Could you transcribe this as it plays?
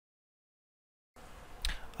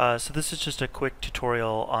So this is just a quick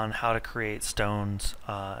tutorial on how to create stones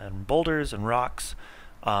and boulders and rocks.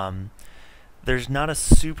 There's not a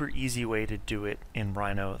super easy way to do it in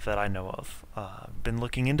Rhino that I know of. I've been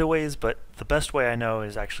looking into ways, but the best way I know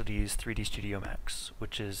is actually to use 3D Studio Max,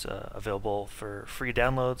 which is available for free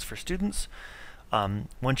downloads for students.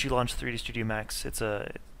 Once you launch 3D Studio Max, it's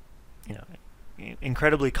a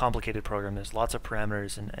incredibly complicated program. There's lots of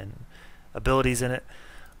parameters and abilities in it.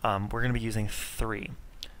 We're going to be using 3.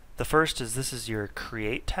 The first is this is your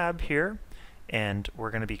Create tab here, and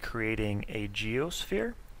we're going to be creating a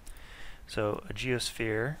geosphere. So a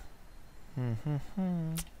geosphere, there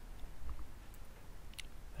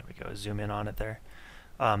we go, zoom in on it there.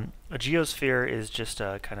 A geosphere is just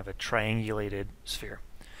a kind of a triangulated sphere.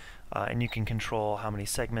 And you can control how many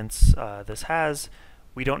segments this has.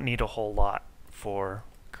 We don't need a whole lot for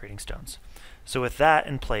creating stones. So with that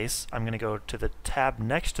in place, I'm going to go to the tab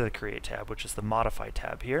next to the Create tab, which is the Modify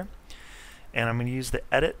tab here. And I'm going to use the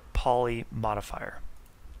Edit Poly modifier.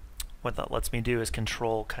 What that lets me do is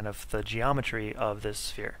control kind of the geometry of this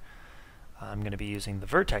sphere. I'm going to be using the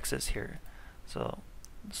vertices here. So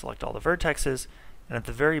select all the vertices, and at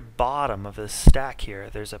the very bottom of this stack here,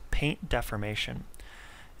 there's a paint deformation.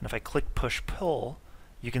 And if I click push pull,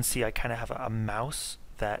 you can see I kind of have a mouse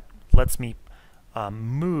that lets me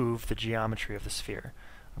move the geometry of the sphere.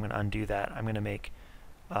 I'm going to undo that. I'm going to make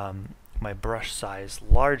my brush size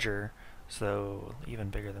larger, so even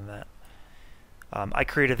bigger than that. I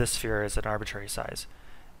created this sphere as an arbitrary size,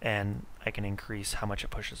 and I can increase how much it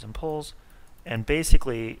pushes and pulls. And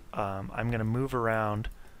basically, I'm going to move around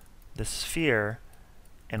the sphere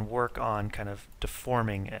and work on kind of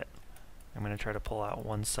deforming it. I'm going to try to pull out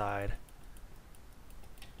one side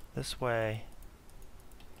this way,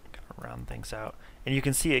 kind of round things out. And you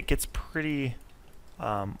can see it gets pretty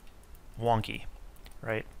wonky,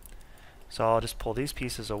 right? So I'll just pull these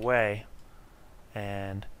pieces away,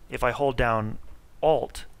 and if I hold down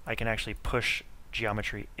Alt, I can actually push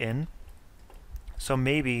geometry in. So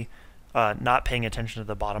maybe not paying attention to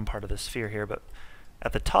the bottom part of the sphere here, but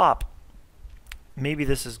at the top, maybe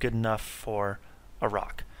this is good enough for a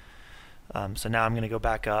rock. So now I'm going to go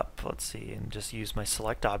back up, let's see, and just use my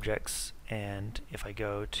select objects, and if I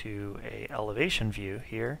go to a elevation view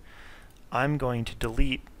here, I'm going to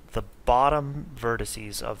delete the bottom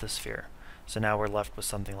vertices of the sphere. So now we're left with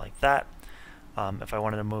something like that. If I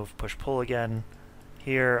wanted to move push-pull again,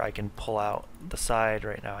 here I can pull out the side.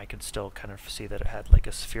 Right now I can still kind of see that it had like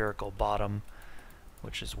a spherical bottom,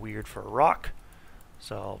 which is weird for a rock.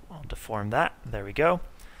 So I'll deform that. There we go.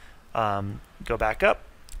 Go back up.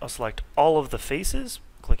 I'll select all of the faces,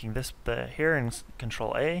 clicking this here and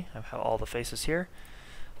Control A. I have all the faces here.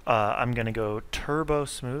 I'm going to go Turbo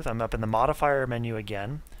Smooth. I'm up in the modifier menu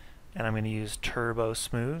again, and I'm going to use Turbo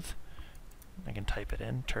Smooth. I can type it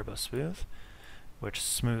in, Turbo Smooth, which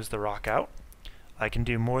smooths the rock out. I can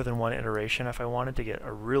do more than one iteration if I wanted to get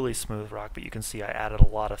a really smooth rock, but you can see I added a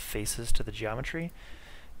lot of faces to the geometry.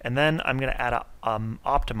 And then I'm going to add a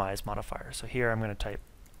Optimize modifier. So here I'm going to type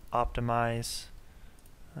Optimize.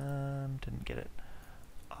 Didn't get it.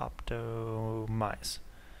 Optimize.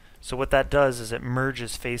 So what that does is it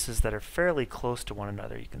merges faces that are fairly close to one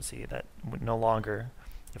another. You can see that no longer,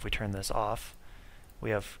 if we turn this off,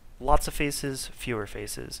 we have lots of faces, fewer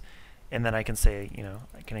faces. And then I can say,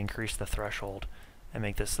 I can increase the threshold and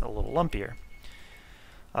make this a little lumpier.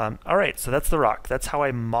 Alright, so that's the rock. That's how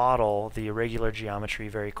I model the irregular geometry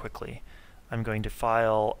very quickly. I'm going to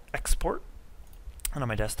File, Export, and on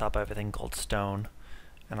my desktop I have a thing called Stone,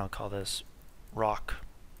 and I'll call this Rock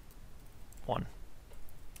 1.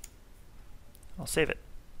 I'll save it.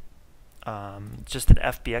 It's just an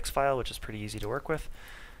FBX file, which is pretty easy to work with.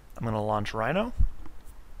 I'm going to launch Rhino.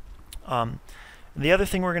 The other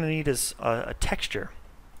thing we're going to need is a texture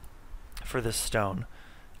for this stone.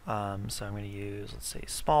 So I'm going to use, let's say,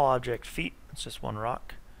 small object feet. It's just one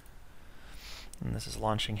rock. And this is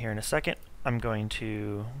launching here in a second. I'm going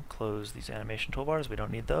to close these animation toolbars. We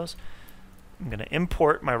don't need those. I'm going to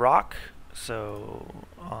import my rock. So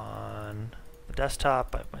on the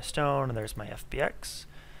desktop, I have my stone, and there's my FBX.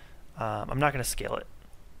 I'm not going to scale it.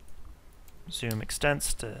 Zoom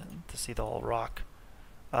extents to see the whole rock.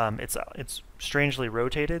 It's strangely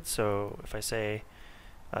rotated, so if I say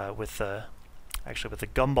with the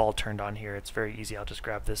gumball turned on here, it's very easy. I'll just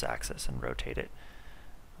grab this axis and rotate it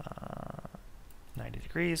 90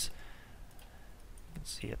 degrees. You can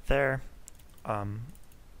see it there.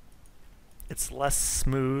 It's less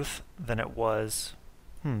smooth than it was.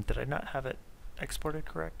 Did I not have it exported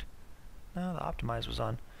correct? No, the optimize was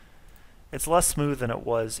on. It's less smooth than it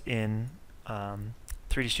was in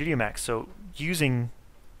 3D Studio Max, so using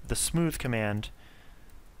the smooth command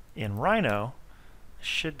in Rhino, I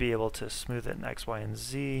should be able to smooth it in X, Y, and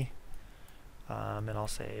Z, and I'll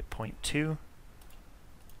say 0.2.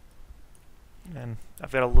 And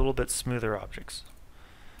I've got a little bit smoother objects.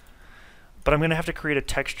 But I'm going to have to create a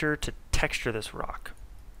texture to texture this rock.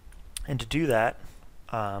 And to do that,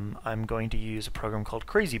 I'm going to use a program called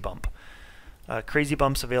Crazy Bump. Crazy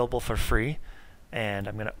Bump's available for free, and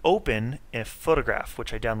I'm going to open a photograph,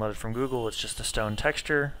 which I downloaded from Google. It's just a stone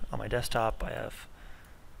texture. On my desktop, I have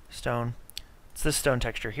stone. It's this stone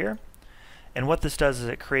texture here. And what this does is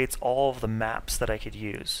it creates all of the maps that I could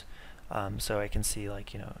use. So I can see,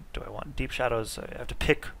 like, do I want deep shadows? I have to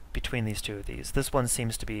pick between these two of these. This one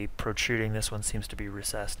seems to be protruding. This one seems to be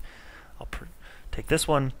recessed. I'll take this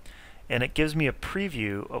one, and it gives me a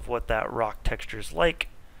preview of what that rock texture is like.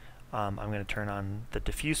 I'm going to turn on the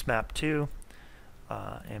diffuse map too,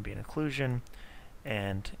 ambient occlusion,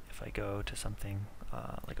 and if I go to something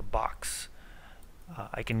like a box,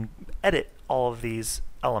 I can edit all of these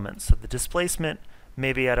elements. So the displacement,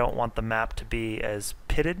 maybe I don't want the map to be as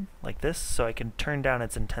pitted like this, so I can turn down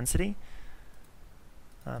its intensity.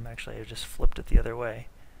 Actually, I just flipped it the other way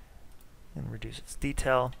and reduce its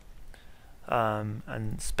detail. And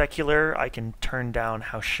specular, I can turn down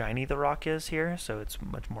how shiny the rock is here, so it's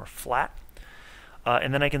much more flat.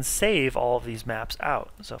 And then I can save all of these maps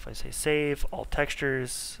out. So if I say save all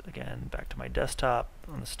textures, again, back to my desktop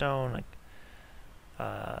on the stone,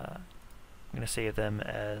 I'm going to save them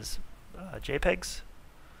as JPEGs.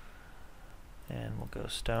 And we'll go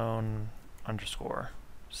stone _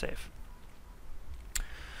 save.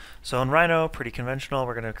 So in Rhino, pretty conventional,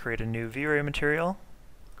 we're going to create a new Vray material.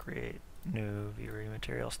 Create new Vray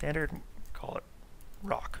material standard, call it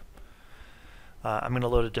rock. I'm going to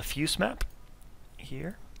load a diffuse map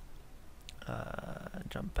here.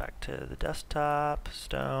 Jump back to the desktop,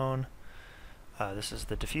 stone. This is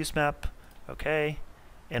the diffuse map, okay.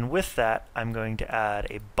 And with that, I'm going to add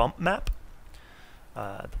a bump map.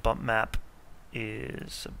 The bump map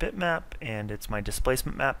is a bitmap, and it's my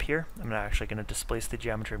displacement map here. I'm not actually going to displace the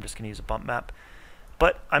geometry, I'm just going to use a bump map.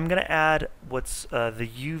 But I'm going to add what's the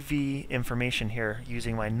UV information here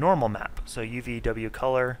using my normal map. So UVW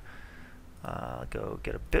color, go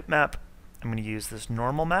get a bitmap. I'm going to use this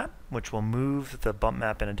normal map, which will move the bump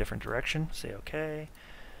map in a different direction. Say OK.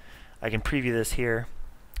 I can preview this here,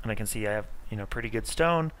 and I can see I have pretty good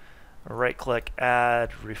stone. Right click,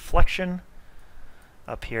 add reflection.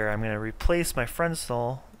 Up here, I'm going to replace my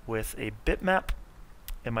Fresnel with a bitmap,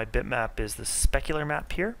 and my bitmap is the specular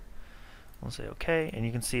map here. We'll say OK, and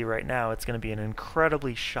you can see right now it's going to be an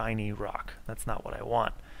incredibly shiny rock. That's not what I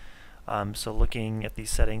want. So looking at these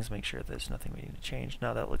settings, make sure there's nothing we need to change.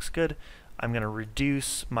 Now that looks good. I'm going to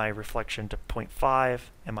reduce my reflection to 0.5,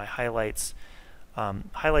 and my highlights.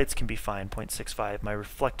 Highlights can be fine, 0.65. My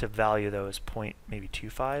reflective value though is maybe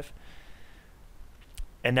 0.25.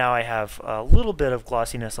 And now I have a little bit of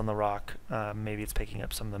glossiness on the rock. Maybe it's picking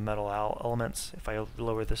up some of the metal elements. If I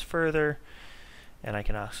lower this further, and I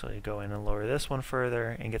can actually go in and lower this one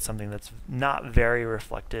further and get something that's not very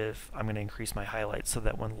reflective, I'm going to increase my highlights so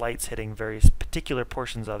that when light's hitting very particular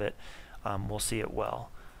portions of it, we'll see it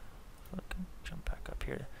well. Jump back up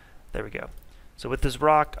here. There we go. So with this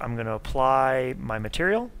rock, I'm going to apply my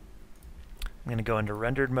material. I'm going to go into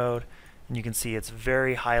rendered mode, and you can see it's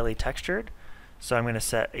very highly textured. So I'm going to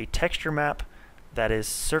set a texture map that is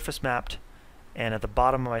surface mapped, and at the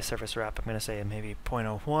bottom of my surface map, I'm going to say maybe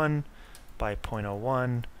 0.01 by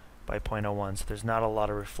 0.01 by 0.01, so there's not a lot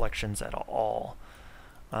of reflections at all.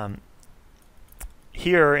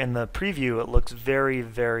 Here in the preview, it looks very,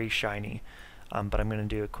 very shiny, but I'm going to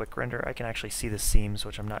do a quick render. I can actually see the seams,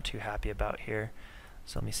 which I'm not too happy about here.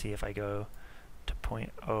 So let me see if I go to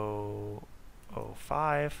 0.005,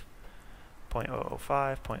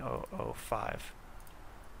 0.005,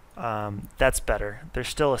 0.005. That's better. There's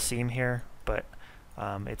still a seam here, but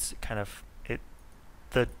it's kind of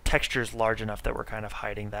the texture is large enough that we're kind of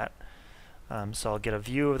hiding that. So I'll get a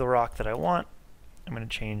view of the rock that I want. I'm going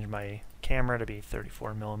to change my camera to be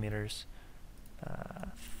 34 millimeters,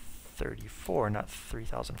 34, not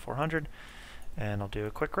 3400, and I'll do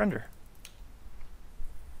a quick render.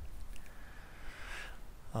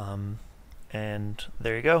 And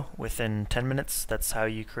there you go. Within 10 minutes, that's how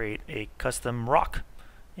you create a custom rock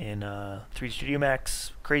in 3D Studio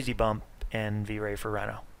Max, Crazy Bump, and Vray for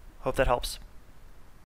Rhino. Hope that helps.